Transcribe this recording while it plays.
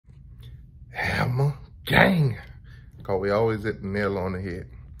Alabama gang. Cause we always hit the nail on the head.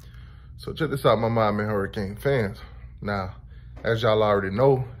 So check this out, my Miami Hurricane fans. Now, as y'all already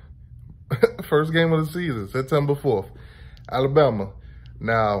know, first game of the season, September 4th, Alabama.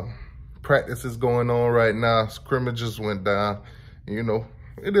 Now, practice is going on right now. Scrimmages went down. You know,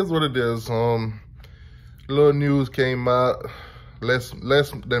 it is what it is. Little news came out, less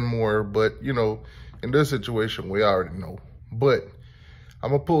than more, but you know, in this situation, we already know. But I'm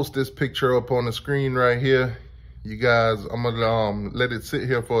gonna post this picture up on the screen right here. You guys, I'm gonna let it sit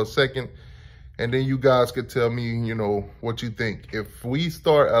here for a second, and then you guys could tell me, you know, what you think. If we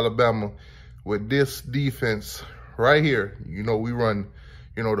start Alabama with this defense right here, you know, we run,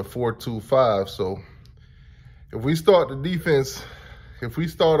 you know, the 4-2-5. So if we start the defense, if we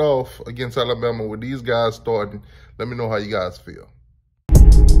start off against Alabama with these guys starting, let me know how you guys feel.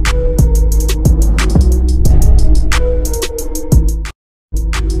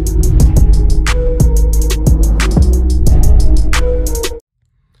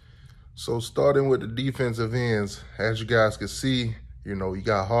 So starting with the defensive ends, as you guys can see, you know, you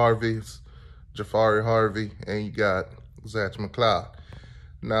got Jahfari Harvey, and you got Zach McCloud.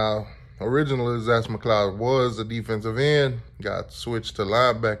 Now, originally, Zach McCloud was a defensive end, got switched to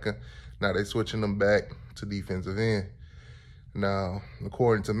linebacker. Now they switching him back to defensive end. Now,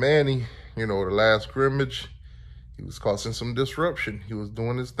 according to Manny, you know, the last scrimmage, he was causing some disruption. He was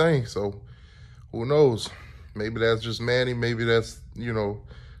doing his thing. So who knows? Maybe that's just Manny. Maybe that's, you know,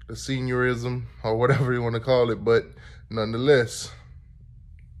 the seniorism or whatever you want to call it. But nonetheless,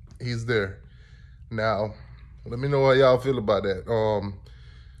 he's there. Now, let me know how y'all feel about that.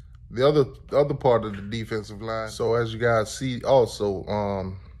 The other part of the defensive line. So as you guys see also,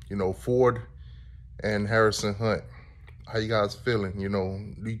 you know, Ford and Harrison Hunt. How you guys feeling? You know,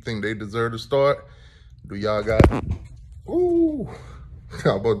 do you think they deserve to start? Do y'all got, ooh,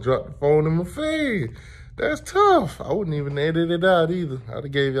 I'm about to drop the phone in my face. That's tough. I wouldn't even edit it out either. I'd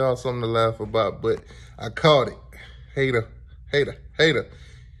have gave y'all something to laugh about, but I caught it. Hater.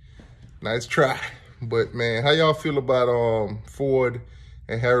 Nice try. But man, how y'all feel about Ford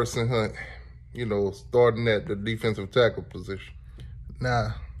and Harrison Hunt, you know, starting at the defensive tackle position?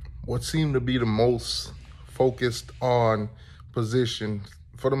 Now, what seemed to be the most focused on position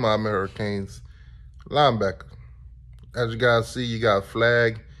for the Miami Hurricanes, linebacker. As you guys see, you got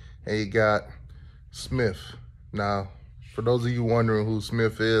Flag and you got Smith. Now, for those of you wondering who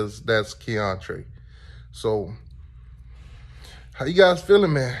Smith is, that's Keontre. So, how you guys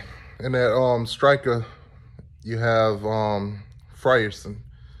feeling, man? And that striker, you have Frierson.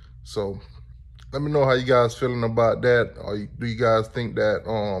 So let me know how you guys feeling about that. Or do you guys think that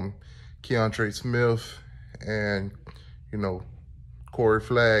Keontre Smith and, you know, Corey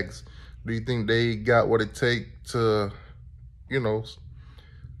Flags, do you think they got what it takes to, you know,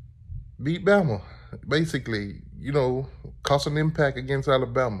 beat Bama? Basically, you know, cause an impact against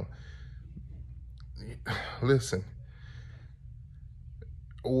Alabama. Listen,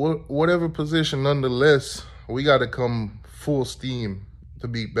 whatever position, nonetheless, we got to come full steam to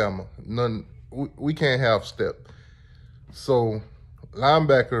beat Bama. We can't half step. So,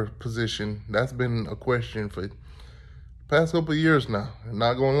 linebacker position, that's been a question for the past couple of years now. I'm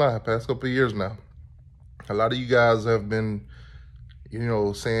not gonna lie, past couple of years now. A lot of you guys have been, you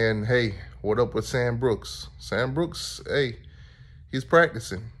know, saying, hey, what up with Sam Brooks? Sam Brooks, hey, he's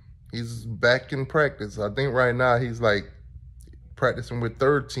practicing. He's back in practice. I think right now he's like practicing with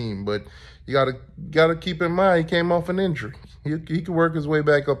third team, but you gotta keep in mind he came off an injury. He could work his way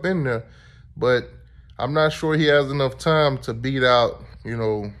back up in there, but I'm not sure he has enough time to beat out, you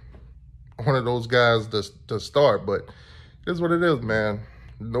know, one of those guys to start. But it is what it is, man.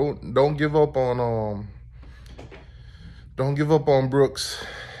 Don't give up on Brooks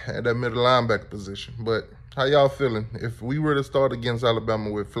at that middle linebacker position. But how y'all feeling? If we were to start against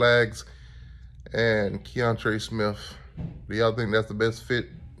Alabama with Flags and Keontre Smith, do y'all think that's the best fit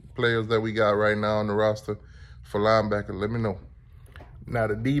players that we got right now on the roster for linebacker? Let me know. Now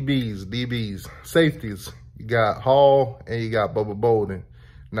the DBs, safeties, you got Hall and you got Bubba Bolden.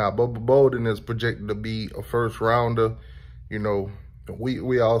 Now Bubba Bolden is projected to be a first rounder. You know,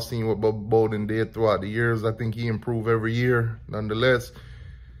 we all seen what Bubba Bolden did throughout the years. I think he improved every year. Nonetheless,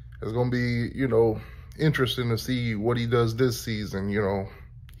 it's gonna be, you know, interesting to see what he does this season. You know,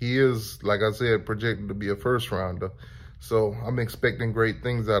 he is, like I said, projected to be a first rounder. So I'm expecting great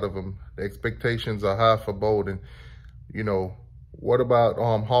things out of him. The expectations are high for Bolden. You know, what about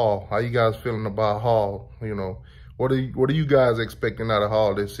Hall? How you guys feeling about Hall? You know, what are you guys expecting out of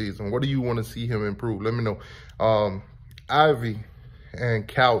Hall this season? What do you want to see him improve? Let me know. Ivy and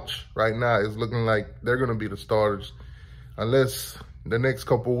Couch right now is looking like they're going to be the starters unless the next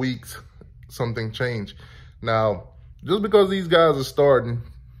couple weeks something change. Now, just because these guys are starting,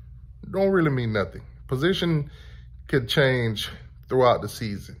 don't really mean nothing. Position could change throughout the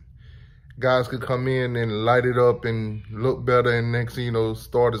season. Guys could come in and light it up and look better, and next thing you know,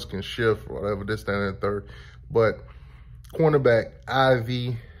 starters can shift, whatever, this, that, and the third. But cornerback,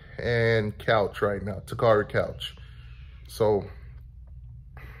 Ivy and Couch right now, Takari Couch. So,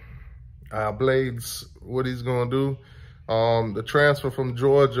 Blades, what he's going to do. The transfer from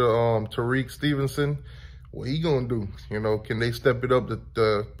Georgia, Tariq Stevenson, what he going to do? You know, can they step it up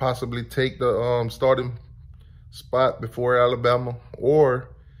to possibly take the starting spot before Alabama, or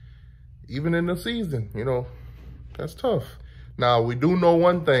even in the season? You know, that's tough. Now, we do know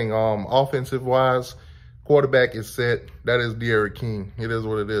one thing, offensive-wise, quarterback is set. That is D'Eriq King. It is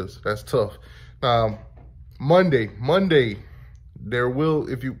what it is. That's tough. Now, Monday, there will,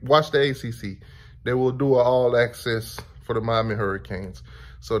 if you watch the ACC, they will do an all-access for the Miami Hurricanes.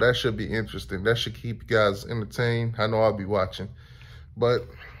 So that should be interesting. That should keep you guys entertained. I know I'll be watching. But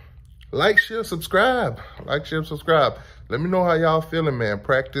like, share, subscribe. Like, share, subscribe. Let me know how y'all feeling, man.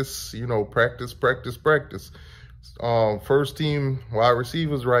 Practice, you know, practice. First team wide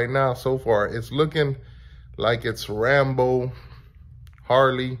receivers right now so far, it's looking like it's Rambo,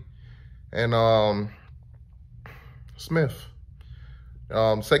 Harley, and Smith.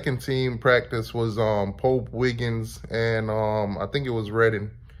 Second team practice was Pope, Wiggins, and I think it was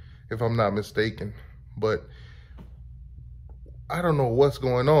Redden, if I'm not mistaken. But I don't know what's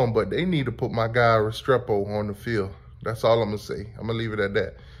going on, but they need to put my guy Restrepo on the field. That's all I'm going to say. I'm going to leave it at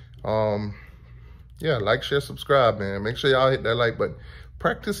that. Yeah, like, share, subscribe, man. Make sure y'all hit that like button.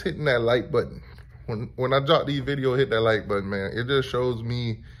 Practice hitting that like button. When I drop these videos, hit that like button, man. It just shows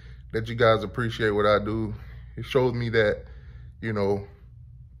me that you guys appreciate what I do. It shows me that, you know,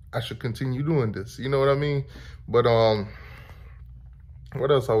 I should continue doing this. You know what I mean? But what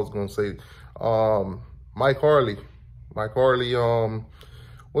else I was gonna say? Mike Harley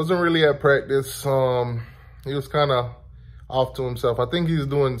wasn't really at practice. He was kind of off to himself. I think he's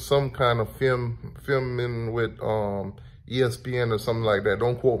doing some kind of filming with ESPN or something like that.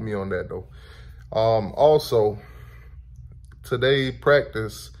 Don't quote me on that though. Also, today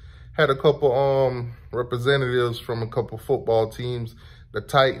practice had a couple representatives from a couple football teams, the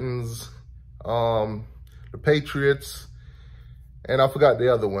Titans, the Patriots, and I forgot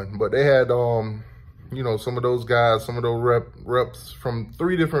the other one, but they had you know, some of those guys, some of those reps from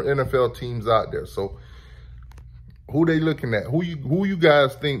 3 different NFL teams out there. So who they looking at? Who you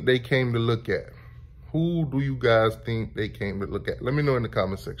guys think they came to look at? Who do you guys think they came to look at? Let me know in the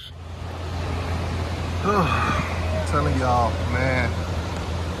comment section. I'm telling y'all, man,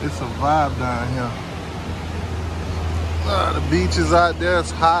 it's a vibe down here. The beach is out there,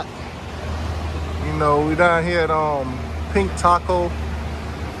 it's hot. You know, we down here at Pink Taco,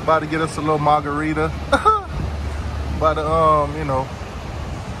 about to get us a little margarita. About to, you know,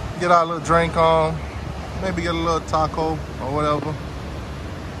 get our little drink on, maybe get a little taco or whatever.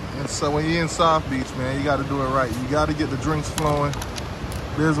 And so when you're in South Beach, man, you got to do it right. You got to get the drinks flowing.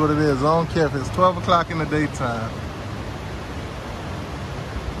 It is what it is. I don't care if it's 12 o'clock in the daytime.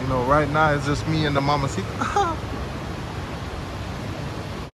 You know, right now it's just me and the Mamacita.